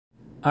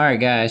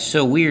Alright guys,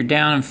 so we are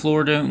down in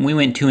Florida and we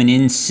went to an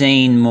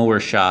insane mower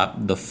shop.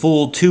 The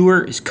full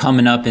tour is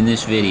coming up in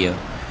this video.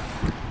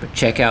 But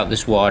check out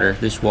this water.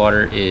 This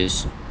water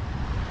is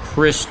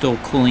crystal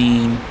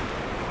clean.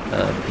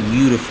 A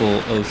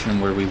beautiful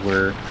ocean where we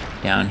were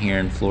down here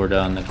in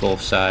Florida on the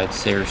Gulf side,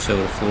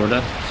 Sarasota,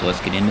 Florida. So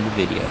let's get into the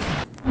video.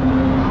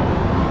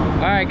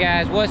 Alright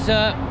guys, what's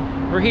up?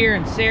 We're here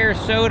in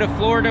Sarasota,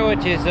 Florida,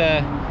 which is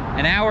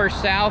an hour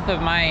south of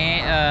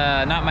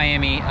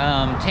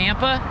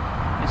Tampa.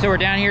 And so we're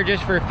down here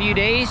just for a few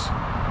days.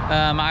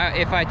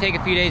 If I take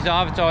a few days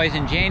off, it's always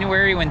in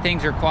January when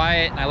things are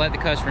quiet and I let the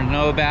customers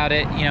know about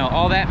it, you know,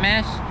 all that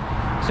mess.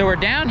 So we're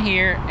down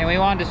here and we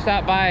wanted to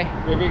stop by,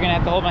 River, you're gonna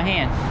have to hold my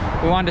hand.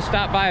 We wanted to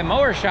stop by a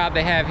mower shop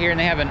they have here, and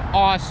they have an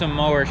awesome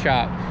mower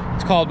shop.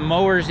 It's called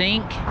Mowers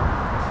Inc.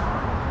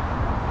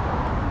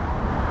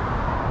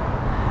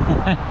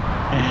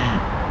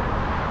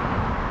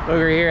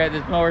 Over here at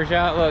this mower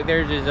shop, look,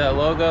 there's his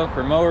logo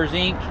for Mowers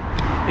Inc.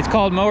 It's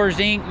called Mowers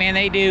Inc. Man,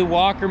 they do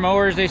walker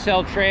mowers, they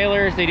sell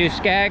trailers, they do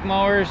skag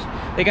mowers,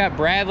 they got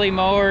Bradley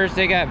mowers,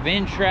 they got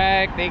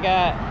Ventrac, they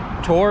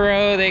got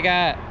Toro, they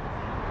got,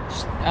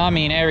 I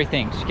mean,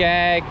 everything.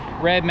 Skag,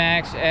 Red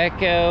Max,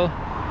 Echo,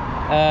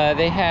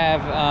 they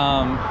have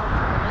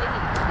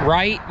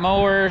Wright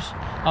mowers.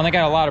 They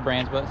got a lot of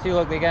brands, but see,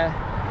 look, they got,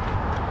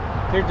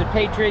 there's the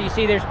Patriot. You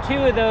see, there's two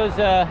of those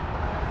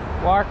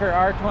Walker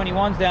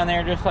R21s down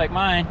there, just like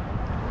mine.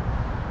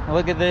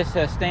 Look at this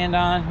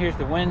stand-on. Here's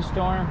the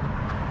Windstorm.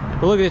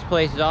 But look at this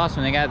place, it's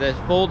awesome. They got this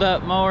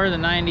fold-up mower, the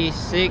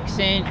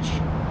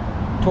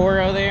 96-inch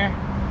Toro there.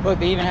 Look,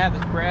 they even have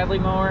this Bradley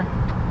mower.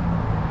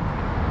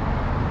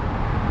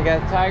 They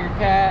got a Tiger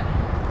Cat.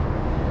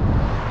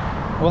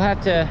 We'll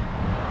have to,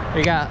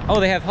 they got, oh,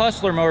 they have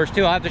Hustler mowers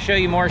too. I'll have to show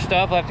you more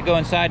stuff. I'll have to go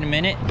inside in a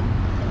minute.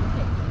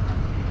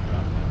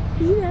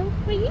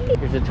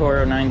 Here's the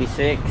Toro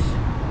 96.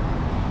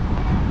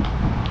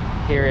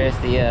 Here is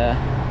the,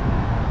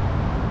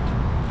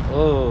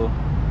 oh,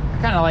 I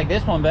kind of like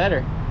this one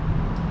better.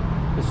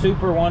 The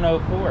Super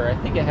 104. I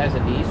think it has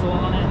a diesel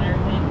on it and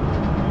everything.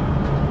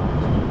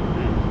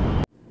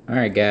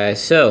 Alright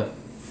guys, so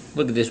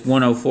look at this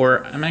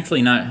 104. I'm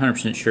actually not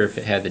 100% sure if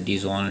it had the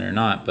diesel on it or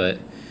not, but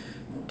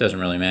it doesn't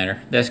really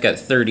matter. That's got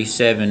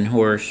 37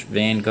 horse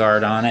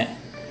Vanguard on it.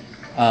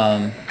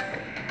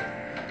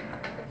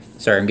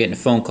 Sorry, I'm getting a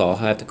phone call. I'll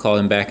have to call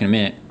him back in a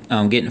minute.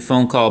 I'm getting a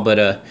phone call,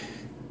 but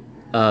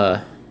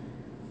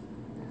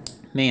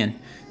man,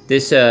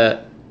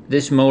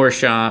 this mower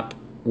shop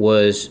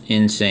was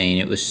insane.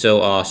 It was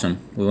so awesome.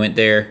 We went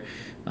there.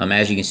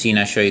 As you can see, and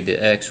I showed you the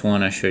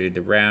X1, I showed you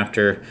the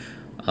Raptor.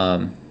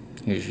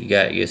 Here's, you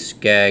got your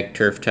Skag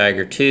Turf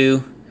Tiger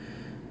 2.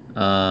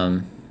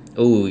 Oh,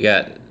 we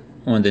got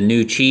one of the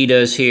new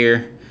Cheetahs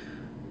here.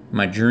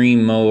 My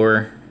dream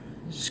mower,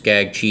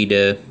 Skag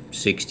Cheetah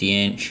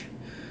 60-inch.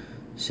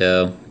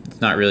 So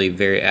it's not really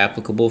very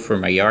applicable for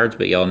my yards,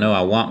 but y'all know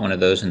I want one of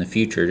those in the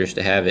future just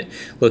to have it.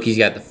 Look, he's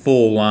got the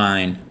full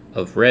line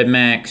of Red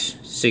Max,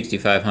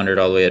 6500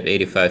 all the way up to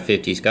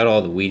 8550. He's got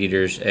all the weed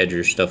eaters,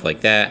 edgers, stuff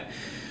like that.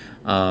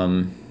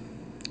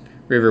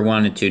 River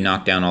wanted to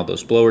knock down all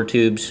those blower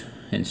tubes,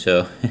 and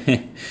so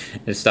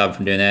it stopped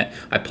from doing that.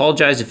 I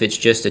apologize if it's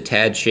just a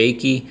tad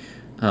shaky,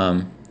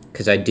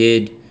 because I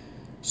did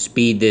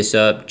speed this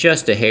up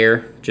just a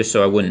hair, just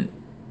so I wouldn't,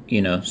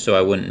 you know, so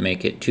I wouldn't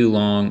make it too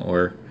long,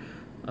 or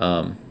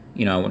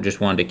you know, I just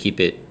wanted to keep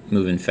it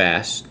moving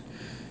fast,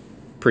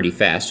 pretty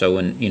fast, so I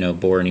wouldn't, you know,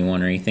 bore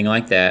anyone or anything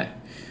like that.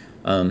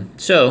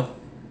 So,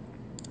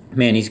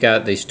 man, he's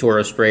got these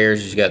Toro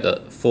sprayers. He's got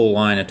the full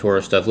line of Toro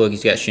stuff. Look,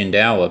 he's got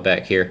Shindawa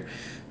back here.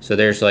 So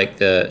there's like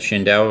the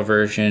Shindawa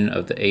version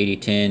of the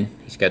 8010.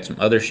 He's got some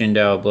other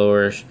Shindawa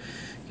blowers.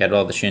 Got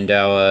all the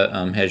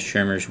Shindawa hedge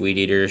trimmers, weed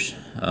eaters.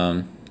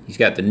 He's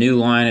got the new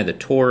line of the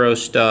Toro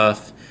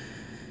stuff.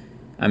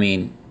 I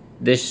mean,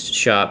 this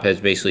shop has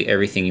basically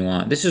everything you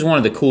want. This is one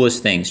of the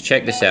coolest things.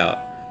 Check this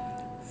out.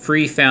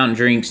 Free fountain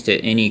drinks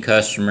to any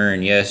customer,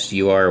 and yes,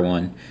 you are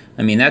one.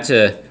 I mean, that's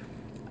a,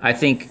 I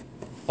think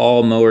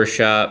all mower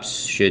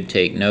shops should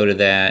take note of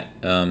that.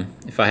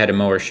 If I had a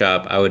mower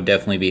shop, I would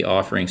definitely be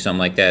offering something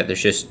like that.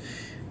 There's just,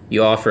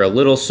 you offer a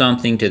little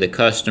something to the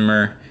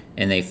customer,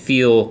 and they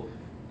feel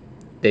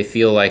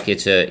like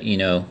it's a, you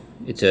know,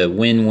 it's a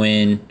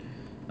win-win,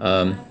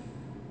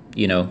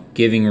 you know,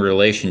 giving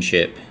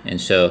relationship. And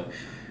so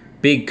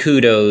big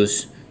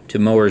kudos to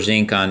Mowers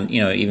Inc. on,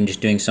 you know, even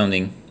just doing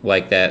something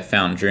like that,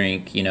 fountain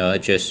drink. You know,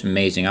 it's just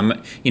amazing.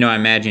 You know, I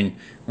imagine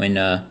when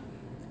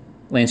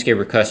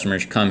landscaper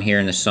customers come here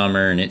in the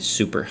summer and it's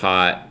super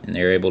hot and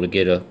they're able to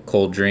get a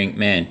cold drink,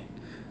 man,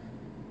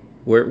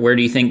 where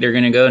do you think they're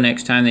gonna go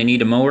next time they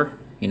need a mower?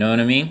 You know what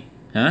I mean?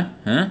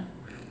 Huh?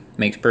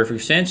 Makes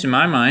perfect sense in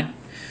my mind.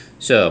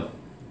 So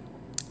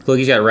look,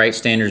 he's got Wright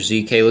Standard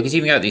ZK. Look, he's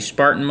even got these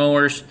Spartan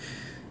mowers,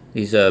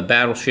 these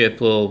battleship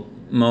little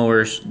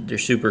mowers. They're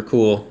super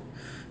cool.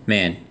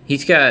 Man,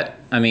 he's got,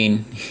 I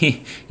mean,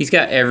 he's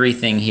got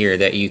everything here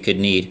that you could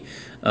need.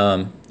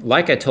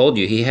 like I told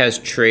you, he has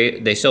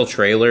they sell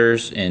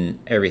trailers and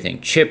everything,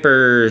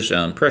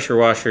 chippers, pressure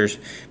washers,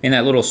 and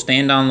that little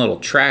stand-on little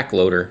track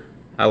loader.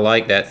 I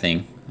like that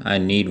thing. I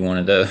need one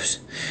of those.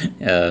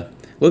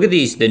 Look at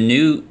these, the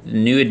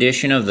new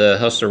edition of the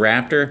Hustler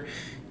Raptor.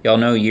 Y'all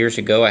know years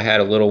ago I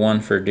had a little one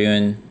for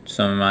doing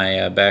some of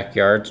my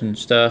backyards and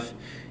stuff,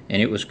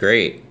 and it was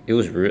great. It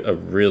was a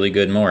really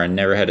good mower. I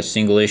never had a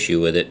single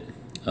issue with it.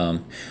 Oh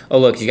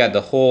look, he's got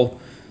the full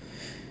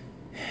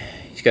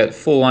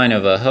line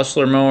of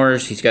Hustler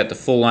mowers. He's got the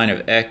full line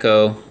of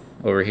Echo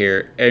over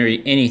here.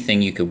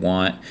 Anything you could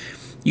want.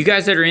 You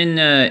guys that are in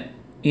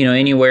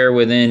anywhere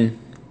within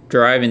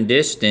driving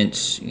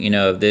distance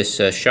of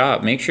this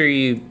shop, make sure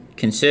you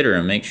consider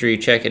them. Make sure you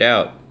check it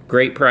out.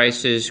 Great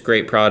prices,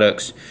 great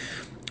products.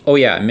 Oh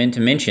yeah, I meant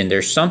to mention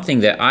there's something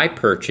that I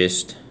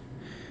purchased,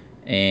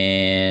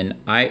 and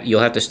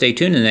you'll have to stay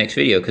tuned in the next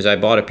video because I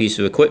bought a piece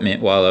of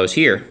equipment while I was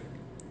here,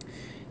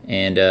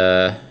 and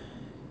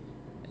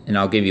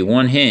I'll give you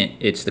one hint.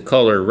 It's the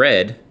color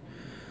red.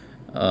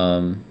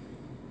 So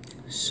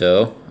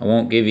I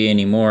won't give you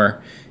any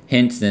more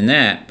hints than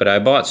that, but I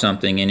bought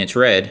something and it's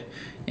red,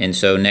 and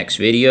so next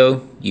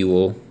video you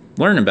will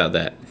learn about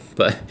that.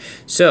 But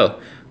so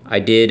I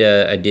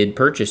did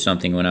purchase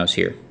something when I was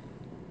here.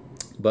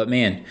 But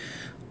man,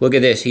 look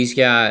at this. He's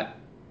got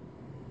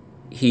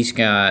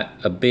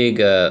a big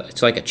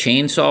it's like a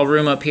chainsaw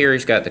room up here.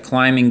 He's got the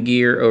climbing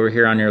gear over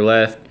here on your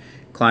left,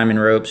 climbing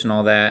ropes and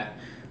all that.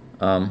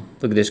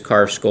 Look at this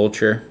carved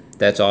sculpture.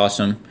 That's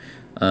awesome.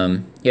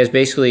 He has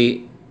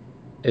basically,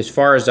 as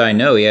far as I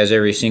know, he has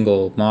every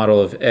single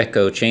model of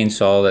Echo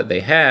chainsaw that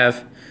they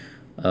have,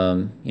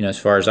 as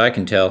far as I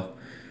can tell.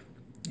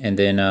 And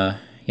then,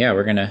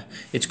 yeah,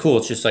 it's cool.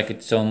 It's just like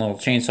its own little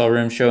chainsaw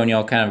room, showing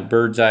y'all kind of a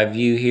bird's eye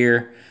view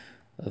here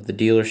of the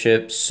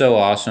dealership. So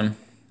awesome.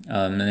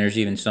 And there's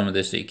even some of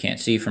this that you can't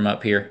see from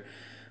up here.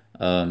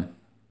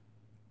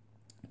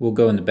 We'll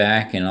go in the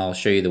back and I'll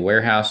show you the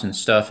warehouse and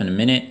stuff in a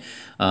minute.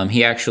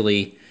 He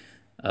actually,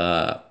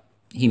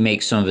 he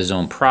makes some of his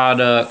own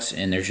products,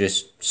 and there's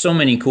just so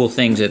many cool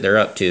things that they're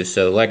up to.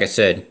 So like I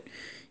said,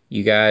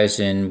 you guys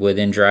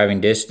within driving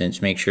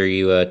distance, make sure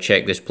you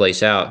check this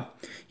place out.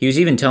 He was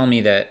even telling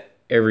me that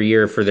every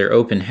year for their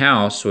open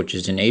house, which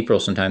is in April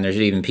sometime, there's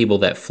even people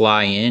that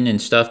fly in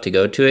and stuff to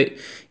go to it.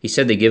 He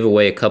said they give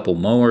away a couple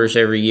mowers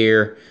every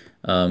year.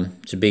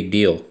 It's a big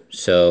deal.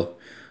 So,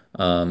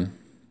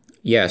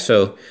 yeah,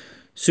 so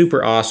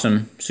super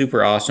awesome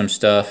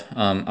stuff.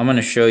 I'm going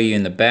to show you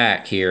in the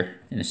back here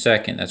in a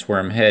second. That's where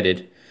I'm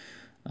headed.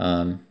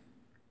 Man,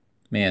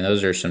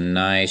 those are some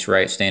nice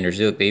right standers.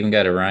 Look, they even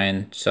got a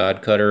Ryan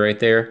sod cutter right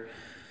there,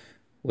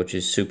 which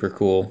is super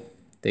cool.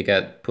 They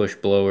got push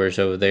blowers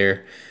over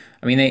there.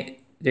 I mean,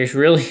 there's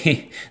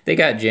really, they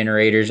got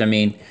generators. I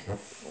mean,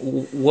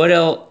 what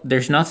else?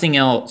 There's nothing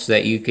else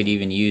that you could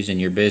even use in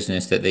your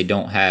business that they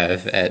don't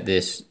have at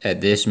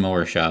this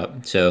mower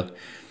shop. So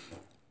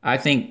I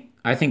think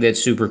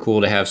that's super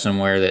cool to have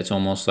somewhere that's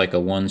almost like a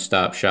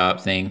one-stop shop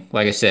thing.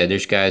 Like I said,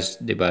 there's guys,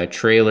 they buy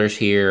trailers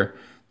here,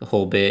 the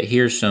whole bit.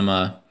 Here's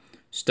some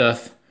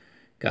stuff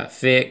got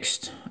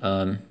fixed.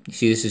 You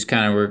see, this is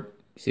kind of where,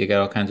 see, they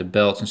got all kinds of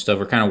belts and stuff.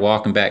 We're kind of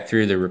walking back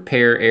through the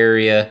repair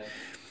area.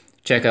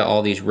 Check out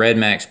all these Red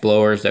Max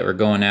blowers that were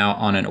going out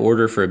on an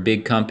order for a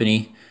big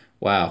company.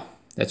 Wow,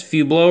 that's a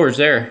few blowers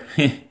there.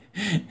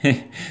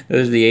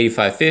 Those are the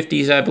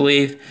 8550s, I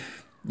believe.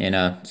 And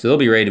so they'll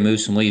be ready to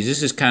move some leaves.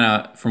 This is kind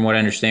of, from what I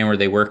understand, where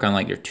they work on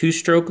like their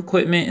two-stroke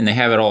equipment, and they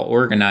have it all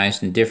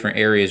organized in different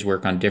areas,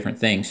 work on different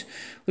things.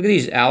 Look at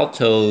these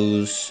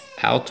Altos,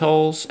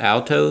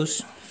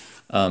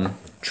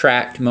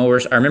 tracked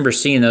mowers. I remember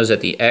seeing those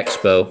at the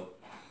expo,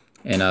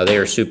 and they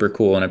are super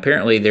cool. And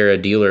apparently they're a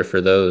dealer for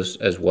those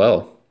as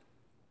well.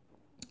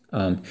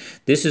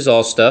 This is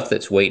all stuff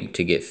that's waiting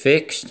to get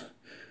fixed,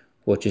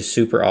 which is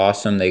super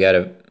awesome. They got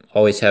to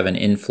always have an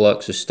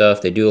influx of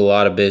stuff. They do a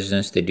lot of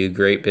business. They do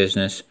great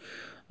business.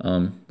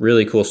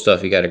 Really cool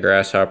stuff. You got a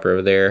grasshopper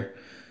over there.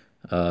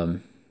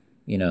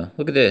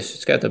 Look at this.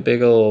 It's got the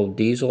big old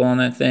diesel on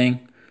that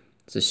thing.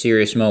 It's a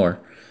serious mower.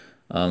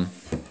 It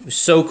was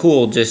so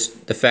cool,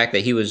 just the fact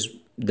that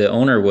the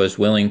owner was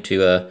willing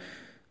to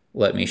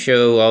let me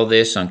show all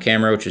this on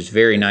camera, which was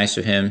very nice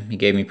of him. He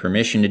gave me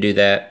permission to do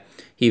that.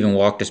 He even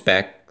walked us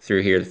back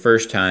through here the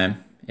first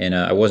time, and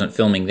I wasn't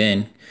filming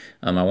then.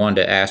 I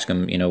wanted to ask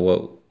him,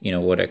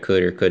 what I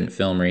could or couldn't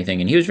film or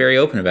anything, and he was very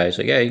open about it. He's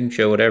like, yeah, you can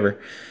show whatever.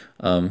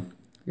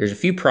 There's a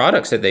few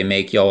products that they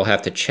make y'all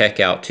have to check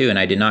out too, and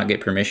I did not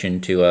get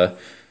permission to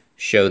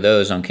show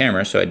those on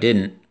camera, so I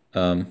didn't.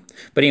 But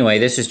anyway,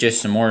 this is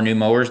just some more new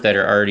mowers that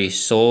are already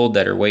sold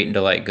that are waiting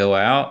to go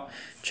out.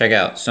 Check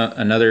out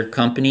another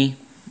company,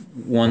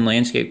 one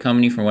landscape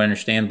company, from what I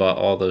understand, bought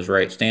all those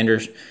right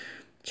standers.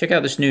 Check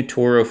out this new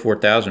Toro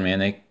 4000,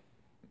 man.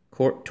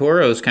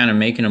 Toro's kind of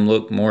making them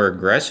look more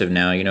aggressive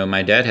now.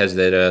 My dad has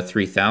that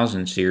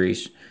 3000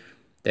 series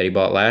that he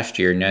bought last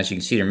year, and as you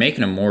can see, they're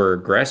making them more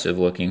aggressive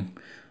looking.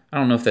 I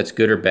don't know if that's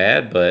good or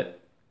bad, but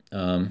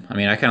I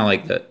mean, I kind of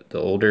like the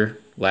older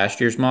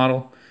last year's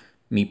model.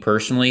 me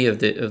personally of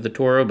the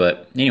Toro,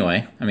 but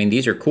anyway, I mean,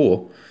 these are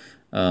cool.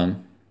 I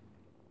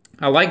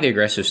like the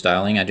aggressive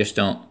styling. I just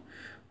don't.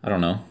 I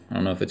don't know. I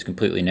don't know if it's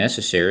completely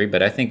necessary,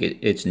 but I think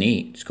it's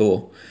neat. It's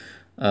cool.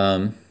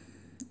 Then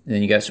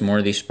you got some more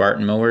of these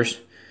Spartan mowers.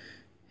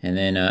 And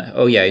then,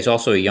 oh yeah, he's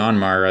also a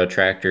Yanmar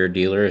tractor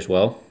dealer as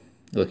well.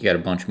 Look, you got a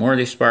bunch more of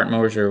these Spartan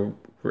mowers are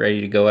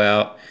ready to go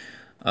out.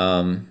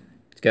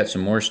 It's got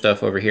some more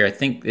stuff over here. I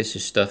think this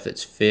is stuff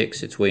that's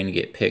fixed. It's waiting to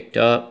get picked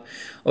up.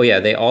 Oh yeah,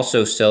 they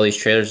also sell these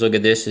trailers. Look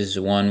at this. This is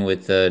one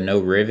with no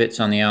rivets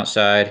on the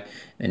outside.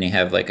 Then you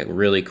have like a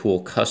really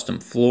cool custom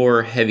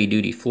floor, heavy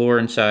duty floor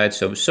inside.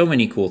 So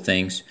many cool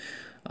things.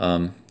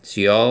 So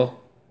y'all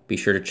be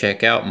sure to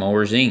check out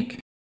Mowers Inc.